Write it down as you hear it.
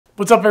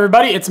What's up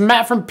everybody, it's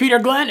Matt from Peter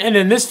Glenn, and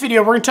in this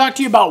video we're going to talk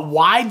to you about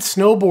wide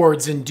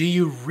snowboards and do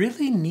you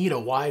really need a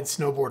wide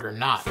snowboard or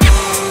not?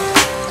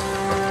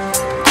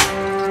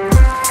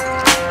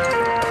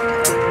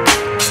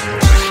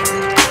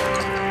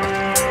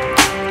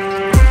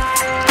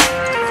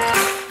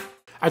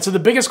 All right, so the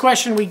biggest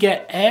question we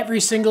get every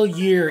single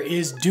year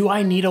is, do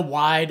I need a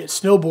wide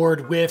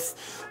snowboard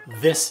with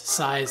this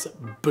size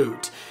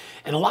boot?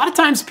 And a lot of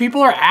times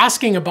people are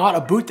asking about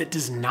a boot that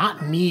does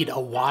not need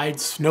a wide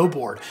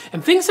snowboard.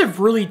 And things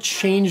have really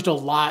changed a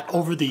lot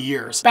over the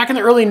years. Back in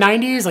the early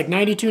 90s, like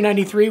 92,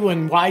 93,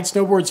 when wide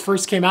snowboards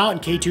first came out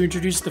and K2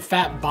 introduced the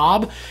Fat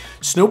Bob,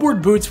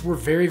 snowboard boots were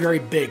very, very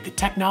big. The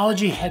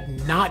technology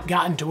had not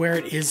gotten to where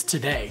it is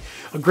today.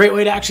 A great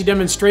way to actually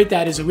demonstrate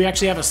that is that we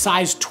actually have a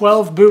size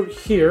 12 boot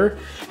here,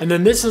 and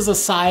then this is a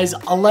size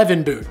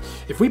 11 boot.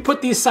 If we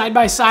put these side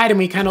by side and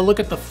we kind of look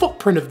at the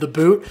footprint of the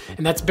boot,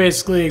 and that's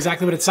basically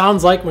exactly what it sounds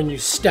like when you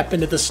step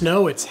into the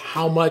snow, it's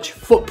how much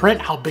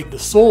footprint, how big the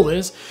sole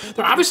is.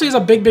 There obviously is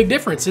a big, big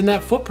difference in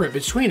that footprint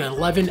between an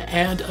 11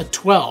 and a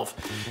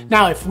 12.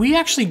 Now, if we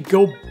actually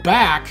go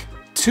back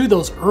to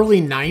those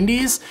early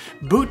 90s,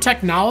 boot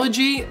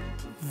technology,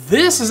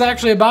 this is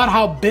actually about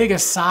how big a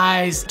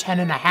size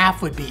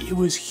 10.5 would be. It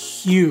was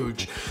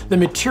huge. The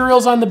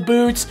materials on the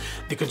boots,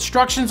 the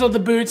constructions of the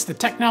boots, the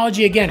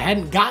technology, again,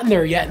 hadn't gotten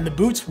there yet, and the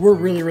boots were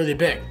really, really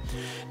big.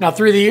 Now,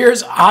 through the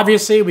years,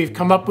 obviously, we've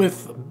come up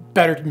with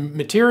better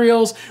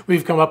materials,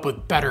 we've come up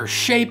with better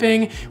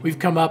shaping, we've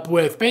come up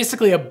with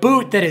basically a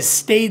boot that has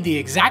stayed the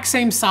exact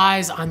same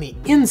size on the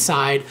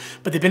inside,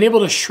 but they've been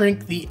able to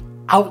shrink the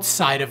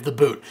outside of the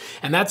boot.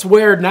 And that's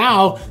where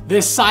now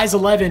this size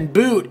 11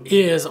 boot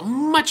is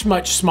much,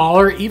 much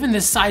smaller. Even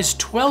this size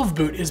 12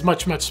 boot is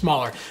much, much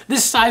smaller.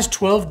 This size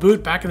 12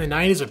 boot back in the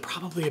 90s would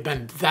probably have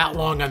been that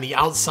long on the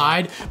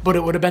outside, but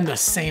it would have been the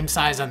same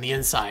size on the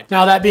inside.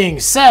 Now, that being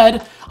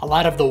said, a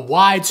lot of the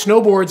wide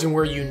snowboards and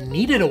where you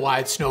needed a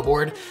wide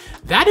snowboard,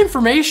 that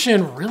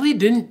information really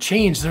didn't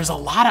change. There's a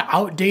lot of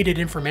outdated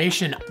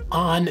information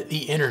on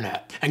the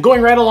internet. And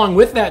going right along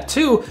with that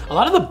too, a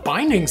lot of the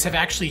bindings have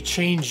actually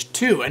changed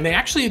too. And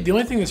the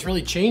only thing that's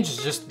really changed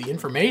is just the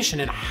information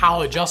and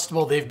how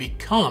adjustable they've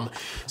become.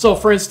 So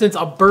for instance,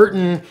 a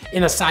Burton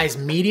in a size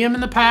medium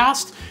in the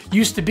past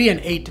used to be an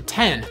 8 to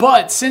 10.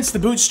 But since the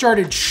boots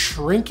started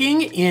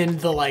shrinking in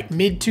the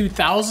mid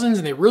 2000s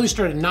and they really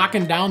started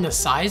knocking down the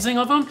sizing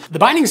of them, the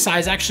binding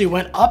size actually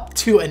went up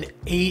to an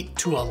 8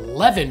 to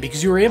 11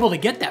 because you were able to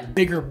get that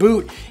bigger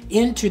boot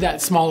into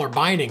that smaller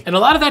binding. And a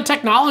lot of that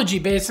technology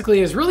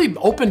basically has really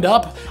opened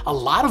up a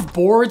lot of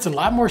boards and a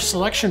lot more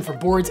selection for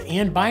boards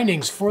and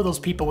bindings for those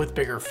people with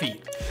bigger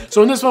feet.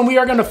 So in this one, we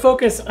are gonna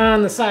focus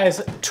on the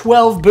size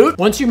 12 boot.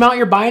 Once you mount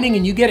your binding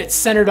and you get it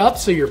centered up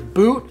so your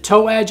boot,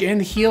 toe edge, and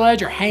the heel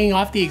edge are hanging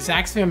off the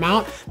exact same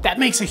amount, that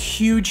makes a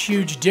huge,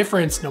 huge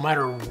difference no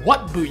matter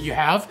what boot you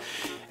have.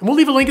 And we'll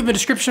leave a link in the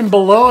description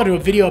below to a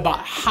video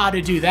about how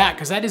to do that,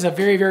 because that is a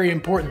very, very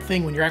important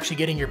thing when you're actually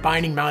getting your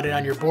binding mounted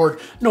on your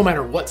board, no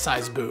matter what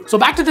size boot. So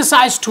back to the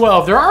size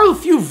 12, there are a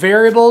few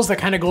variables that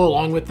kind of go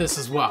along with this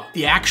as well.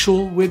 The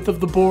actual width of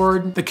the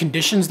board, the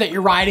conditions that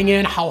you're riding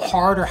in, how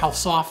hard or how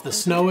soft the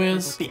snow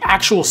is, the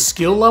actual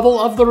skill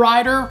level of the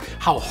rider,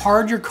 how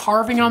hard you're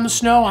carving on the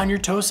snow on your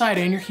toe side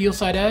and your heel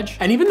side edge,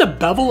 and even the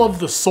bevel of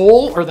the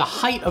sole or the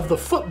height of the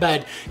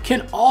footbed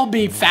can all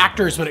be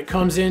factors when it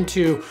comes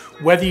into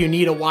whether you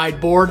need a wide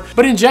board.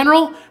 But in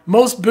general,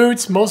 most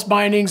boots, most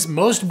bindings,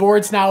 most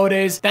boards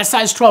nowadays, that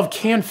size 12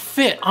 can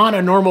fit on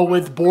a normal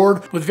width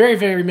board with very,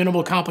 very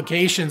minimal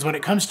complications when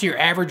it comes to your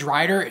average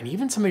rider and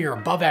even some of your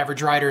above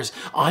average riders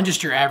on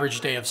just your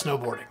average day of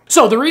snowboarding.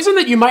 So the reason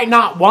that you might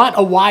not want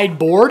a wide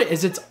board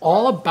is it's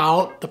all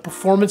about the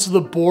performance of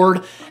the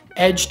board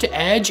edge to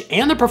edge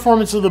and the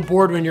performance of the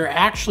board when you're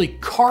actually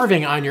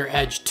carving on your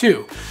edge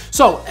too.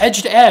 So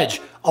edge to edge,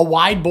 a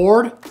wide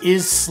board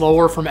is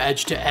slower from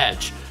edge to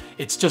edge.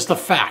 It's just a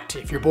fact.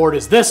 If your board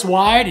is this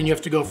wide and you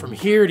have to go from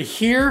here to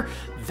here,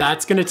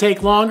 that's gonna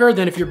take longer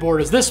than if your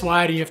board is this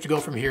wide and you have to go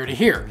from here to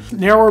here.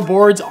 Narrower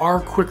boards are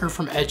quicker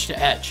from edge to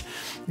edge.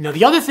 Now,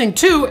 the other thing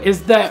too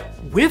is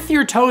that with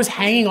your toes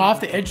hanging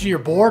off the edge of your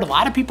board, a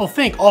lot of people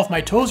think, oh, if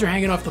my toes are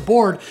hanging off the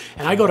board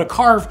and I go to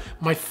carve,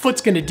 my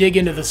foot's gonna dig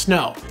into the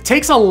snow. It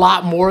takes a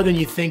lot more than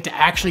you think to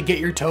actually get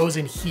your toes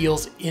and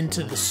heels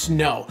into the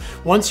snow.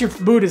 Once your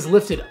boot is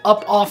lifted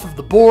up off of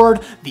the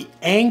board, the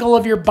angle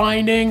of your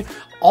binding,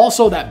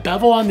 also that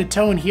bevel on the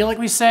toe and heel, like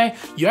we say,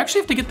 you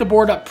actually have to get the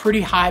board up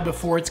pretty high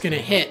before it's gonna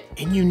hit.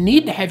 And you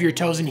need to have your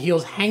toes and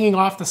heels hanging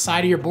off the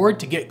side of your board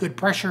to get good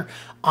pressure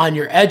on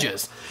your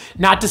edges.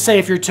 Not to say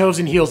if your toes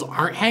and heels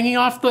aren't hanging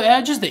off the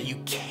edges that you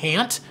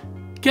can't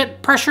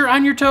get pressure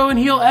on your toe and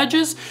heel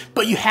edges,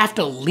 but you have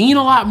to lean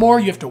a lot more,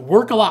 you have to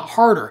work a lot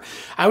harder.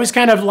 I always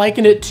kind of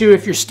liken it to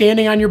if you're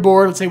standing on your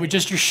board, let's say with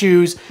just your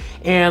shoes,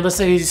 and let's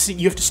say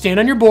you have to stand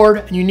on your board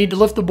and you need to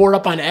lift the board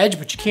up on edge,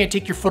 but you can't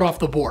take your foot off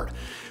the board.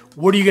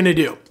 What are you gonna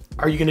do?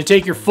 Are you gonna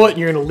take your foot and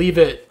you're gonna leave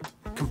it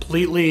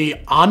completely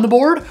on the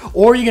board,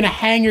 or are you gonna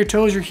hang your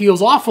toes or heels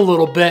off a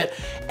little bit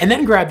and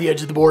then grab the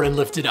edge of the board and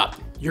lift it up?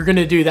 you're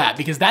gonna do that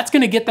because that's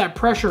gonna get that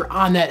pressure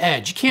on that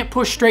edge. You can't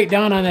push straight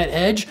down on that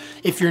edge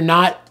if you're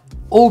not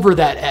over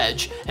that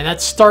edge. And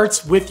that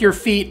starts with your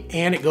feet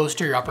and it goes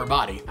to your upper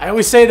body. I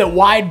always say that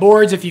wide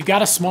boards, if you've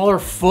got a smaller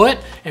foot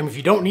and if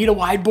you don't need a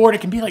wide board,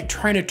 it can be like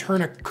trying to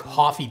turn a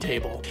coffee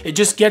table. It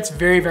just gets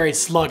very, very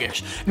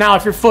sluggish. Now,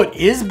 if your foot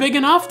is big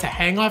enough to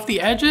hang off the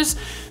edges,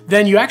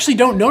 then you actually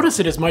don't notice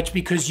it as much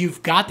because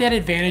you've got that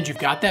advantage, you've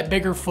got that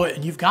bigger foot,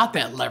 and you've got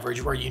that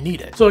leverage where you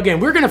need it. So again,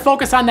 we're gonna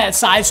focus on that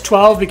size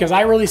 12 because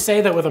I really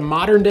say that with a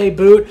modern day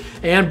boot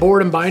and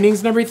board and bindings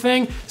and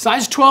everything,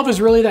 size 12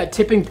 is really that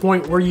tipping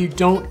point where you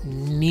don't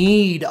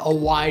need a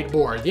wide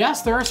board.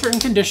 Yes, there are certain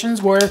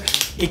conditions where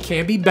it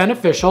can be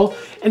beneficial,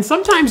 and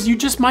sometimes you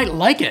just might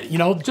like it. You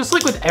know, just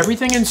like with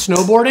everything in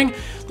snowboarding,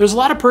 there's a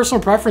lot of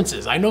personal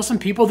preferences. I know some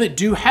people that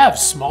do have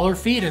smaller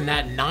feet in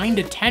that 9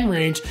 to 10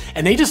 range,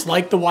 and they just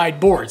like the wide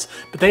boards,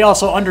 but they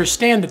also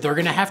understand that they're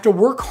gonna have to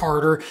work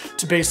harder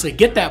to basically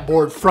get that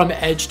board from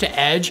edge to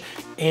edge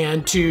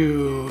and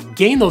to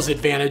gain those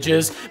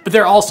advantages, but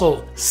they're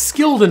also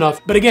skilled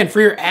enough. But again,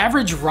 for your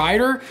average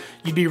rider,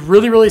 you'd be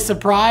really, really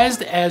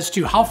surprised as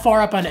to how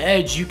far up on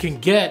edge you can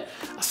get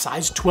a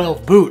size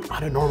 12 boot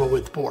on a normal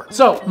width board.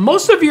 So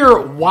most of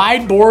your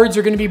wide boards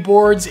are gonna be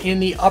boards in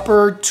the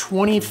upper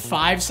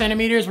 25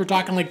 centimeters. We're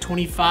talking like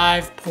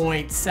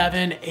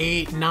 25.7,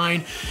 8,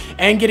 9,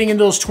 and getting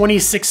into those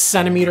 26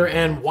 centimeter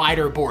and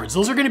wider boards.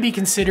 Those are gonna be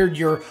considered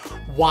your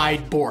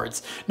wide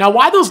boards. Now,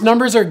 why those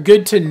numbers are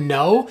good to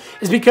know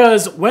is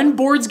because when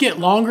boards get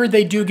longer,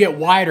 they do get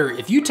wider.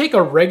 If you take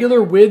a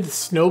regular width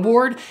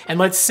snowboard, and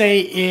let's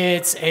say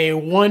it's a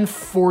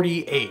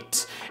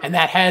 148, and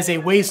that has a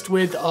waist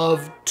width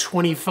of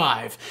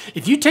 25.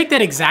 If you take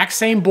that exact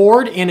same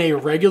board in a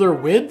regular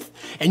width,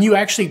 and you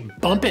actually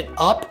bump it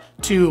up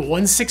to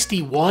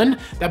 161,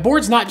 that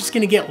board's not just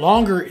gonna get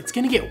longer, it's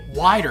gonna get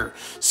wider.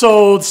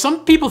 So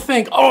some people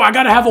think, oh, I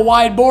gotta have a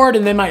wide board,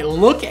 and they might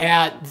look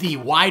at the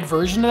wide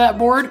version of that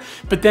board,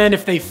 but then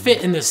if they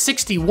fit in the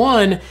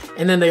 61,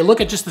 and then they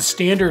look at just the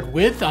standard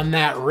width on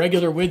that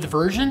regular width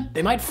version,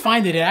 they might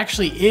find that it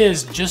actually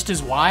is just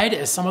as wide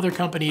as some other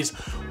companies'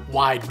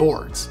 wide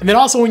boards. And then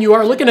also when you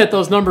are looking at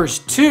those numbers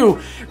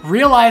too,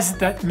 realize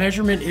that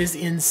measurement is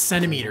in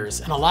centimeters.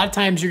 And a lot of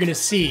times you're gonna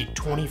see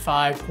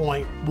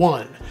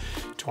 25.1,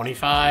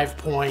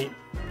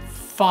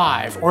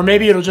 25.5, or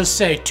maybe it'll just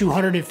say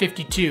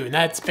 252, and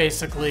that's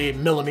basically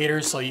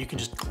millimeters, so you can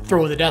just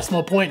throw in the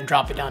decimal point and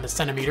drop it down to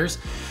centimeters.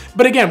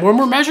 But again, when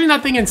we're measuring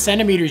that thing in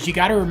centimeters, you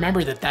gotta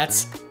remember that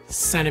that's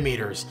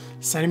centimeters.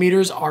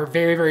 Centimeters are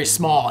very, very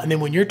small. And then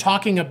when you're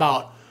talking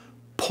about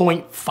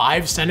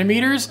 0.5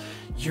 centimeters,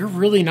 you're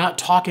really not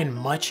talking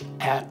much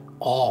at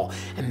all.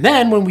 And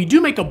then when we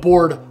do make a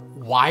board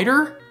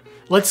wider,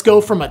 let's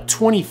go from a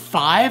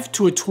 25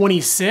 to a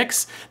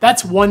 26,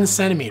 that's 1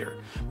 centimeter.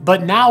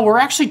 But now we're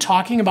actually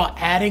talking about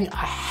adding a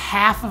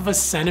 1/2 of a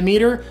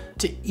centimeter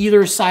to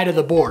either side of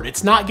the board.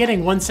 It's not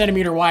getting 1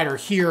 centimeter wider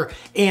here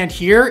and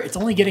here, it's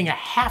only getting a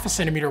 1/2 a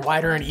centimeter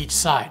wider on each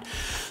side.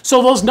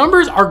 So those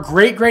numbers are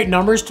great, great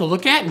numbers to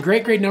look at and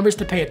great, great numbers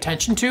to pay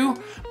attention to,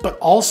 but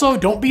also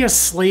don't be a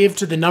slave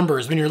to the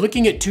numbers. When you're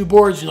looking at two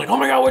boards, you're like, oh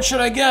my God, what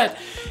should I get?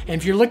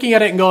 And if you're looking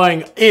at it and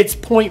going, it's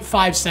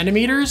 0.5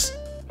 centimeters,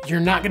 you're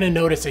not gonna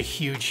notice a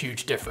huge,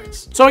 huge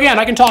difference. So again,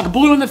 I can talk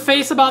blue in the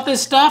face about this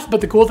stuff,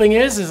 but the cool thing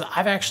is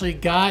I've actually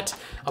got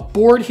a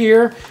board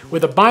here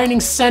with a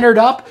binding centered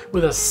up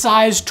with a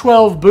size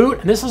 12 boot,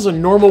 and this is a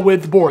normal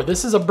width board.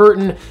 This is a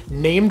Burton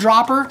name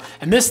dropper,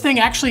 and this thing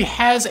actually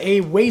has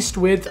a waist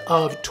width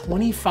of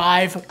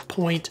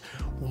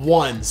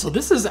 25.1. So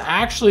this is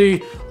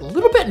actually a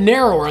little bit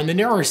narrower on the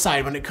narrower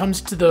side when it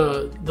comes to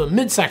the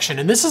midsection,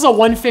 and this is a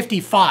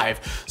 155.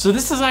 So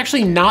this is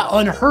actually not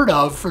unheard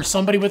of for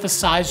somebody with a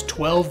size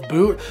 12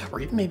 boot,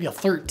 or even maybe a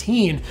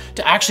 13,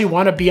 to actually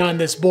want to be on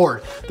this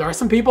board. There are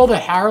some people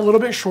that are a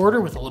little bit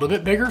shorter with a little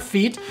bit bigger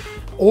feet,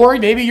 or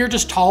maybe you're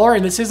just taller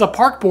and this is a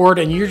park board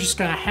and you're just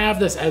gonna have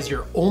this as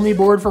your only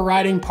board for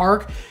riding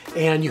park,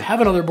 and you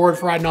have another board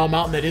for riding all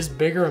mountain that is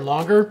bigger and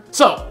longer.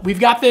 So we've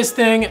got this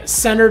thing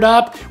centered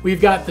up.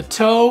 We've got the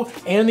toe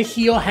and the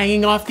heel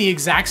hanging off the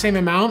exact same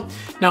amount.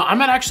 Now I'm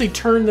gonna actually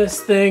turn this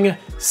thing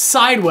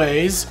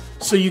sideways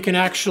so you can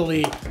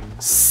actually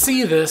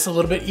see this a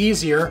little bit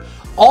easier.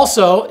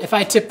 Also, if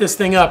I tip this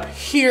thing up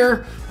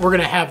here, we're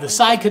gonna have the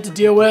side cut to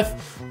deal with.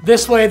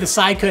 This way, the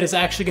side cut is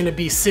actually gonna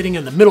be sitting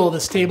in the middle of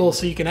this table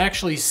so you can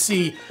actually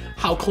see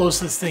how close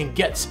this thing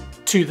gets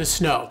to the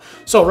snow.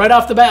 So right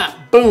off the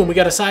bat, boom, we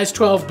got a size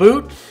 12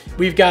 boot.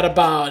 We've got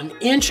about an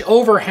inch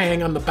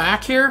overhang on the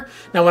back here.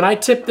 Now when I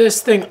tip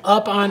this thing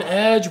up on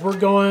edge, we're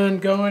going.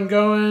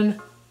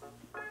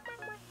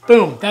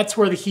 Boom, that's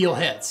where the heel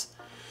hits.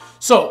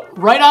 So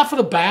right off of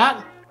the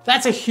bat,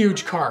 that's a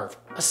huge carve,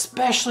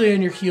 especially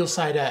on your heel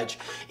side edge.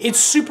 It's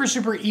super,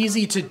 super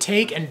easy to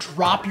take and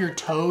drop your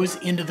toes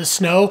into the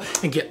snow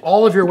and get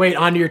all of your weight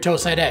onto your toe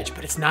side edge,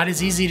 but it's not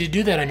as easy to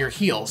do that on your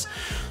heels.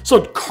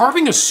 So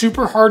carving a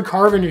super hard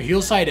carve on your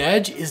heel side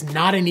edge is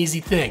not an easy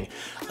thing,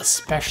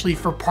 especially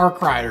for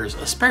park riders,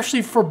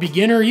 especially for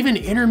beginner, even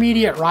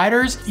intermediate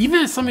riders.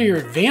 Even some of your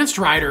advanced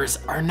riders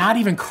are not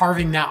even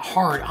carving that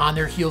hard on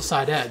their heel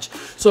side edge.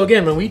 So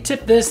again, when we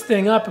tip this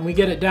thing up and we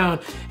get it down,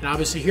 and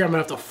obviously here I'm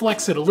gonna have to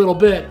flex it a little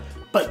bit,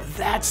 but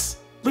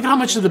look at how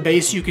much of the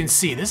base you can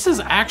see. That's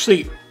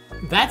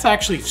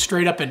actually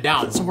straight up and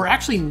down. So we're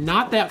actually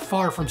not that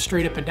far from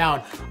straight up and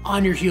down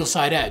on your heel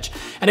side edge.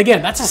 And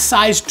again, that's a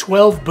size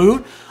 12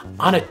 boot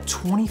on a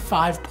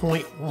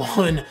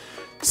 25.1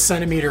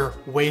 centimeter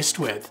waist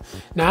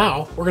width.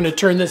 Now we're gonna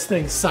turn this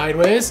thing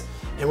sideways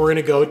and we're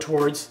gonna go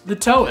towards the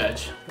toe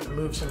edge. I'm gonna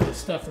move some of this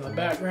stuff in the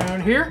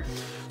background here.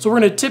 So we're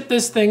gonna tip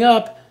this thing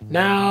up.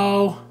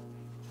 Now,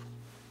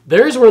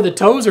 there's where the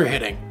toes are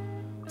hitting.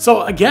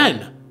 So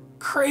again,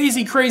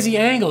 crazy, crazy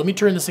angle. Let me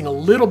turn this thing a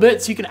little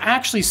bit so you can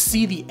actually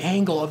see the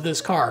angle of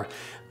this car.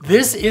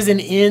 This is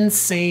an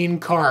insane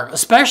car,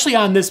 especially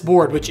on this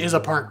board, which is a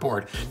park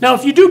board. Now,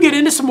 if you do get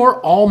into some more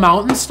all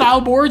mountain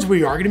style boards where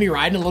you are gonna be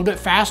riding a little bit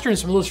faster and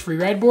some of those free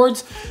ride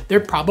boards, they're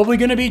probably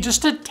gonna be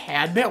just a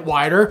tad bit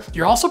wider.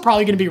 You're also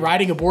probably gonna be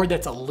riding a board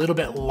that's a little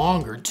bit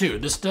longer too.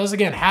 This does,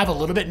 again, have a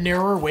little bit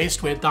narrower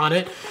waist width on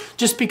it,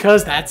 just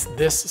because that's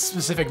this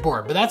specific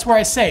board. But that's where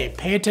I say,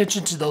 pay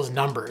attention to those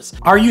numbers.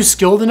 Are you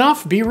skilled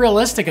enough? Be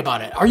realistic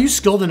about it. Are you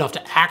skilled enough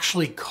to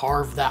actually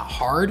carve that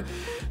hard?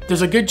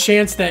 There's a good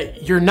chance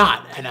that you're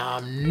not, and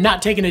I'm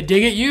not taking a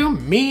dig at you.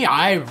 Me,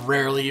 I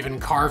rarely even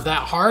carve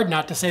that hard,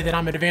 not to say that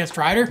I'm an advanced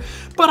rider,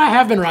 but I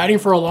have been riding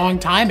for a long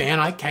time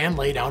and I can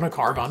lay down a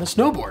carve on a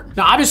snowboard.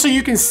 Now, obviously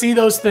you can see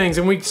those things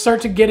and we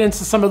start to get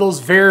into some of those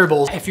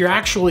variables if you're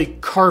actually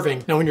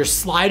carving. Now, when you're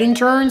sliding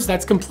turns,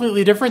 that's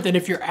completely different than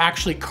if you're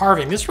actually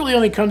carving. This really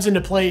only comes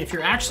into play if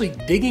you're actually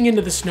digging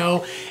into the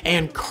snow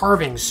and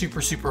carving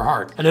super, super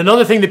hard. And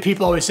another thing that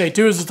people always say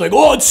too is it's like,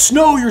 oh, it's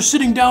snow, you're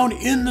sitting down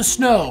in the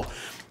snow.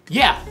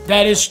 Yeah,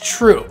 that is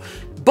true.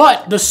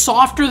 But the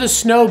softer the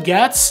snow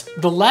gets,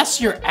 the less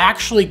you're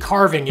actually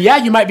carving. Yeah,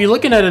 you might be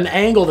looking at an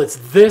angle that's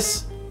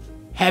this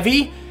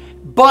heavy,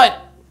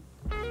 but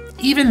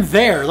even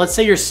there, let's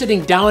say you're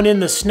sitting down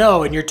in the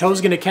snow and your toe's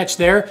gonna catch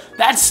there,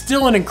 that's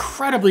still an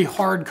incredibly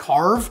hard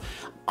carve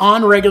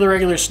on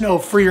regular snow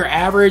for your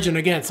average, and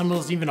again, some of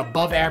those even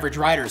above average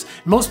riders.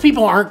 Most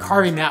people aren't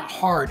carving that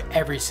hard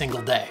every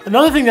single day.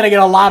 Another thing that I get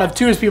a lot of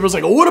too is people's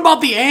like, oh, what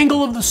about the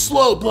angle of the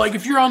slope? Like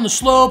if you're on the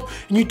slope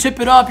and you tip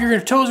it up, your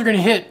toes are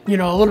gonna hit, a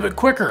little bit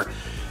quicker.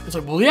 It's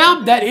like, well,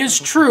 yeah, that is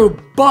true,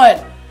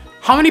 but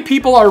how many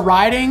people are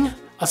riding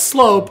a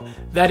slope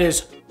that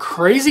is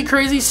crazy,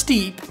 crazy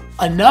steep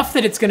enough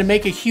that it's gonna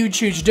make a huge,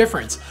 huge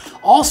difference?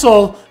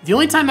 Also, the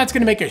only time that's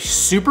gonna make a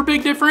super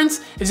big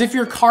difference is if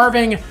you're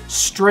carving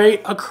straight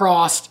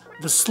across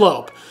the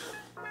slope.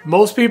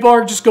 Most people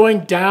are just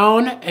going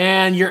down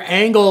and your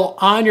angle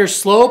on your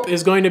slope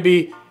is going to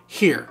be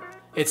here.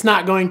 It's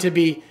not going to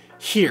be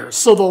here.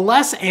 So the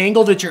less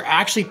angle that you're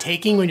actually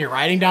taking when you're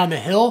riding down the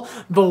hill,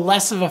 the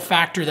less of a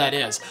factor that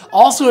is.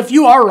 Also, if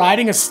you are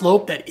riding a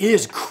slope that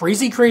is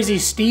crazy, crazy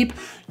steep,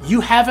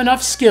 you have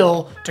enough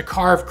skill to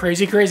carve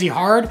crazy, crazy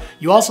hard.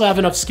 You also have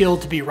enough skill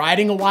to be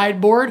riding a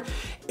wide board,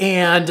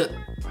 and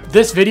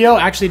this video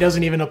actually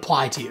doesn't even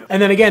apply to you.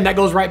 And then again, that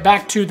goes right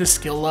back to the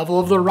skill level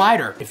of the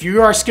rider. If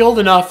you are skilled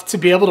enough to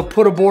be able to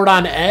put a board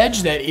on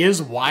edge that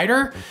is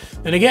wider,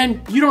 then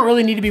again, you don't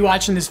really need to be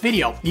watching this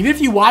video. Even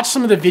if you watch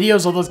some of the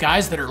videos of those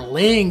guys that are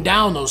laying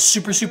down those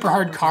super, super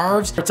hard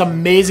carves, it's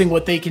amazing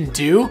what they can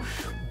do.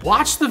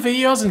 Watch the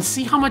videos and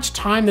see how much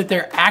time that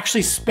they're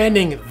actually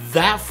spending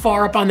that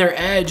far up on their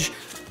edge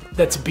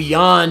that's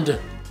beyond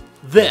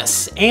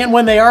this. And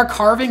when they are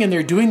carving and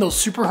they're doing those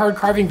super hard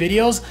carving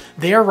videos,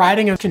 they are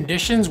riding in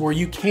conditions where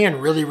you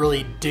can really,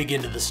 really dig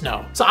into the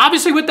snow. So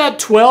obviously with that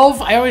 12,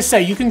 I always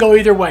say you can go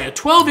either way. A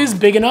 12 is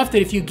big enough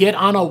that if you get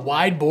on a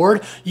wide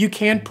board, you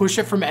can push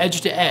it from edge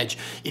to edge.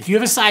 If you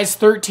have a size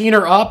 13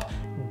 or up,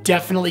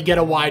 definitely get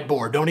a wide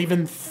board. Don't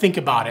even think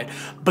about it.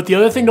 But the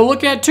other thing to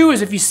look at too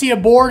is if you see a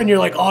board and you're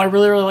like, oh, I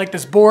really, really like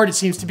this board, it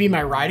seems to be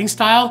my riding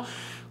style,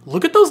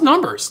 look at those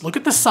numbers. Look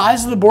at the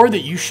size of the board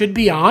that you should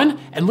be on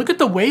and look at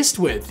the waist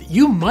width.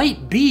 You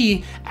might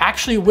be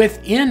actually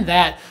within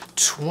that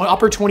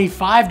upper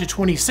 25 to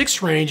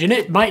 26 range, and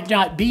it might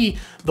not be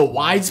the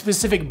wide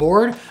specific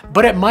board,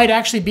 but it might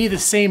actually be the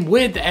same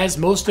width as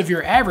most of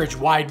your average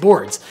wide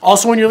boards.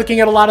 Also, when you're looking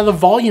at a lot of the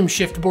volume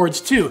shift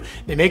boards too,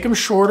 they make them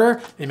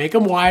shorter, they make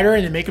them wider,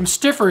 and they make them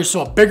stiffer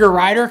so a bigger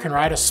rider can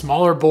ride a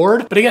smaller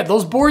board. But again,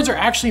 those boards are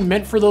actually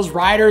meant for those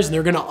riders, and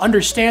they're gonna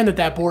understand that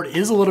that board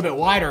is a little bit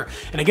wider.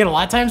 And again, a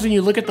lot of times when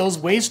you look at those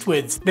waist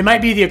widths, they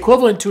might be the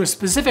equivalent to a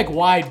specific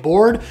wide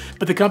board,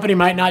 but the company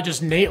might not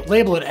just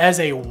label it as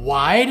a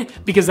wide,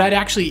 because that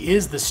actually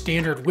is the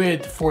standard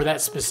width for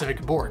that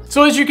specific board.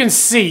 So as you can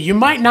see, you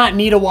might not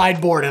need a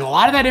wide board, and a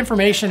lot of that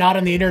information out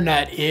on the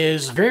internet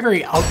is very,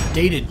 very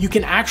outdated. You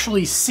can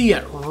actually see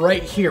it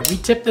right here. We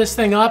tip this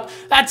thing up.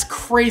 That's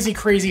crazy,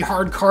 crazy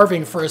hard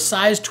carving for a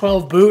size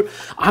 12 boot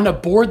on a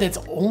board that's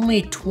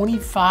only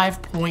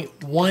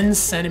 25.1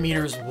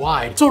 centimeters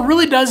wide. So it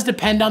really does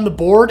depend on the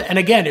board, and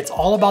again, it's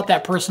all about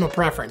that personal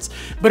preference.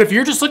 But if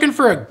you're just looking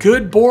for a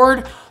good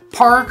board,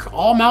 park,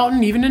 all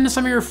mountain, even into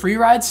some of your free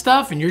ride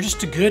stuff, and you're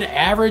just a good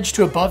average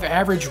to above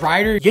average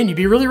rider, again, you'd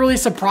be really, really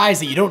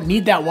surprised that you don't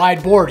need that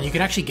wide board and you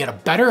can actually get a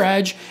better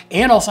edge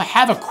and also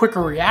have a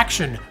quicker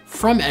reaction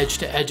from edge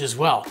to edge as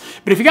well.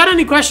 But if you got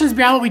any questions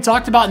beyond what we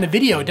talked about in the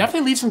video,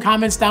 definitely leave some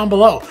comments down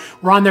below.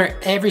 We're on there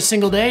every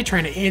single day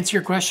trying to answer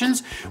your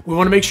questions. We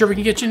wanna make sure we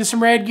can get you into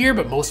some rad gear,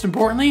 but most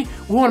importantly,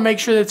 we wanna make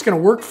sure that it's gonna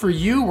work for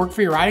you, work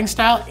for your riding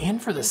style,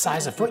 and for the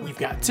size of foot you've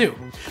got too.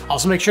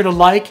 Also make sure to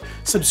like,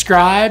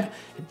 subscribe,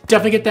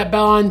 definitely get that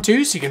bell on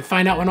too so you can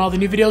find out when all the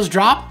new videos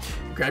drop.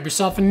 Grab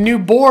yourself a new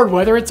board,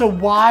 whether it's a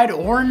wide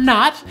or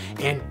not,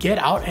 and get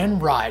out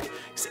and ride.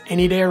 'Cause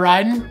any day of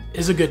riding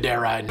is a good day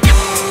of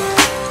riding.